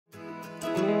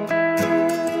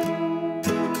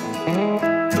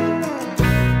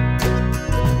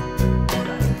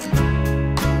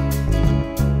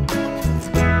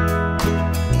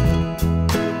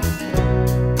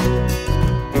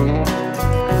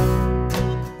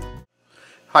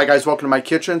Hi guys, welcome to my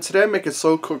kitchen. Today I'm making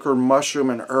slow cooker mushroom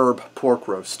and herb pork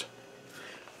roast.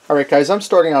 Alright guys, I'm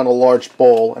starting on a large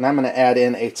bowl and I'm going to add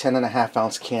in a 10.5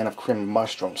 ounce can of cream of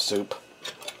mushroom soup.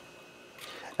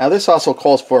 Now this also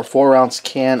calls for a 4 ounce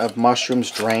can of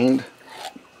mushrooms drained.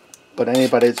 But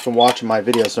anybody that's been watching my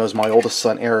videos knows my oldest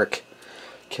son Eric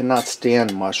cannot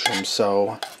stand mushrooms,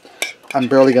 so I'm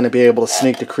barely going to be able to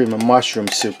sneak the cream of mushroom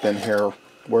soup in here.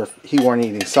 Where if he weren't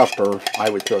eating supper, I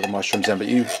would throw the mushrooms in, but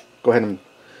you go ahead and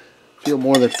feel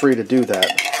more than free to do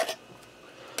that.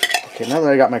 Okay, now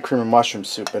that I got my cream of mushroom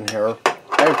soup in here,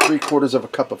 I have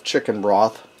 3/4 cup of chicken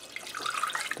broth.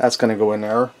 That's going to go in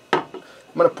there. I'm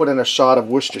going to put in a shot of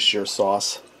Worcestershire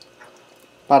sauce,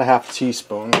 about a half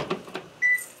teaspoon,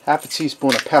 half a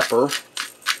teaspoon of pepper,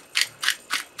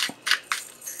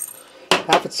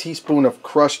 half a teaspoon of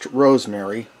crushed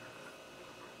rosemary,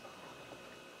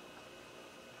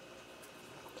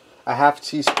 a half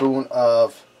teaspoon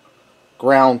of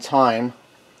ground thyme.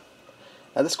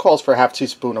 Now this calls for a half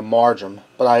teaspoon of marjoram,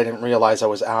 but I didn't realize I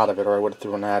was out of it, or I would have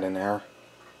thrown that in there.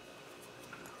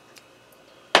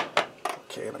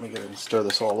 Okay, let me get in and stir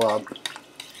this all up.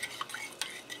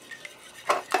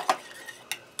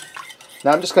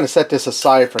 Now I'm just going to set this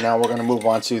aside for now. We're going to move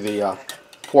on to the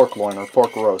pork loin or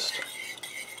pork roast.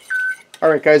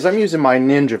 Alright guys, I'm using my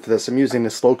Ninja for this. I'm using the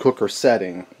slow cooker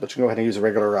setting, but you can go ahead and use a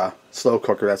regular slow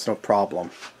cooker, that's no problem.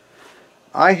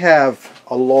 I have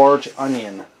a large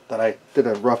onion that I did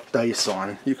a rough dice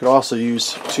on. You could also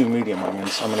use 2 medium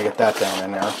onions. I'm going to get that down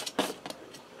in there.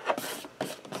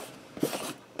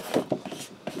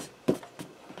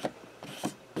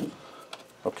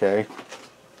 Okay.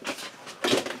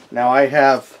 Now I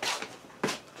have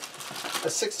a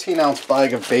 16-ounce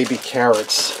bag of baby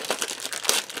carrots.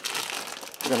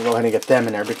 I'm going to go ahead and get them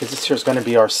in there because this here is going to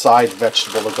be our side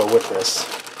vegetable to go with this.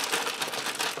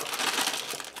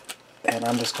 And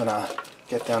I'm just going to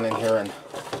get down in here and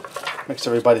mix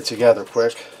everybody together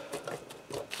quick.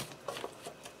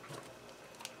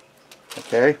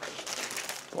 Okay,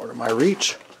 out of my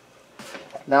reach.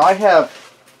 Now I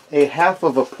have a half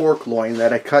of a pork loin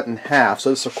that I cut in half. So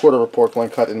this is a 1/4 of a pork loin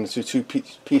cut into 2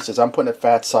 pieces. I'm putting it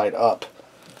fat side up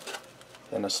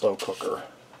in a slow cooker.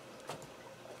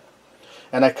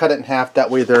 And I cut it in half, that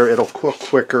way there it'll cook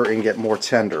quicker and get more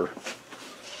tender.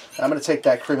 I'm going to take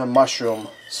that cream of mushroom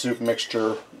soup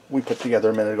mixture we put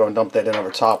together a minute ago and dump that in over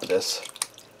top of this.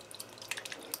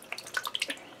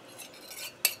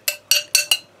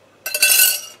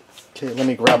 Okay, let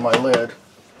me grab my lid.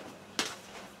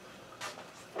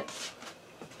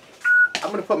 I'm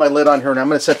going to put my lid on here and I'm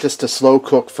going to set this to slow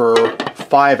cook for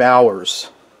 5 hours.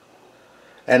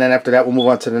 And then after that we'll move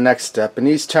on to the next step. And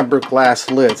these tempered glass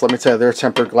lids, let me tell you, they're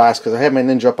tempered glass because I had my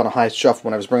Ninja up on a high shelf.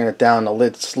 When I was bringing it down, the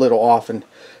lid slid off and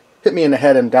hit me in the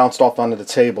head and bounced off onto the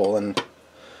table, and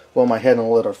well, my head and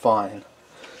the lid are fine.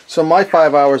 So my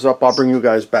 5 hours up, I'll bring you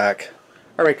guys back.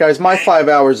 Alright guys, my 5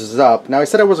 hours is up. Now I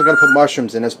said I wasn't going to put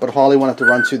mushrooms in this, but Holly wanted to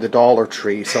run to the Dollar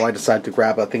Tree, so I decided to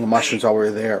grab a thing of mushrooms while we were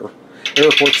there.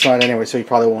 Eric works on it anyway, so he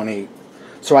probably won't eat.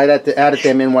 So I added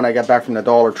them in when I got back from the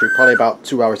Dollar Tree, probably about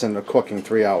 2 hours into cooking,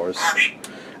 3 hours.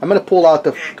 I'm going to pull out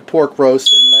the pork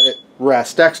roast and let it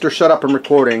rest. Dexter, shut up, I'm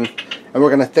recording. And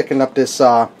we're going to thicken up this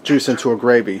juice into a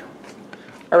gravy.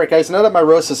 Alright guys, now that my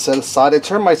roast is set aside, I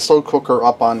turned my slow cooker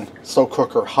up on slow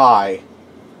cooker high.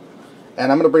 And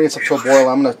I'm going to bring this up to a boil.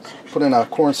 I'm going to put in a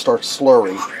cornstarch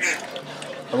slurry.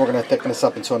 And we're going to thicken this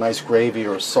up into a nice gravy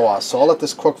or sauce. So I'll let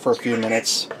this cook for a few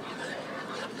minutes.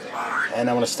 And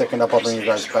I'm going to stick it up, I'll bring you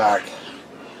guys back.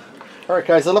 Alright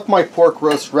guys, I left my pork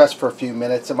roast rest for a few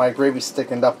minutes and my gravy's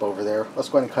thickened up over there. Let's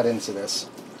go ahead and cut into this.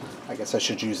 I guess I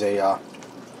should use a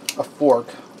fork,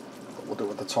 but we'll do it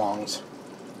with the tongs.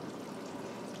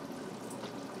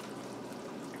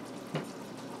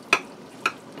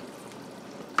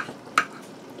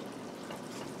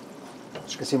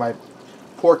 As you can see, my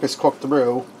pork is cooked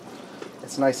through.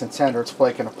 It's nice and tender, it's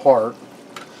flaking apart.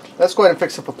 Let's go ahead and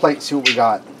fix up a plate and see what we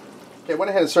got. Okay, I went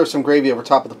ahead and served some gravy over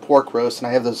top of the pork roast, and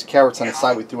I have those carrots on the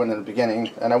side we threw in the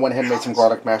beginning, and I went ahead and made some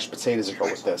garlic mashed potatoes to go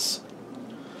with this.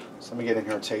 So let me get in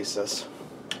here and taste this.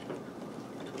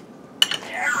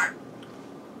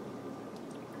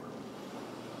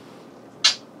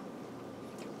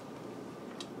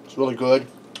 It's really good.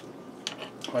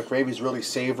 My gravy's really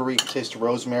savory. Taste the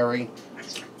rosemary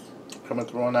coming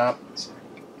through on that.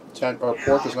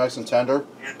 Pork is nice and tender.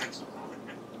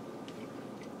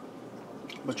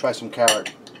 Let's try some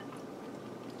carrot.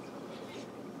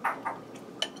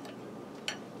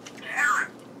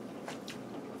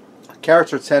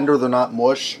 Carrots are tender, they're not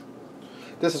mush.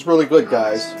 This is really good,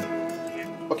 guys.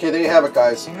 Okay, there you have it,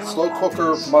 guys. Slow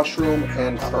cooker, mushroom,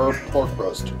 and herb pork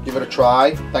roast. Give it a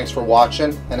try. Thanks for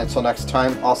watching, and until next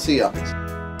time, I'll see ya.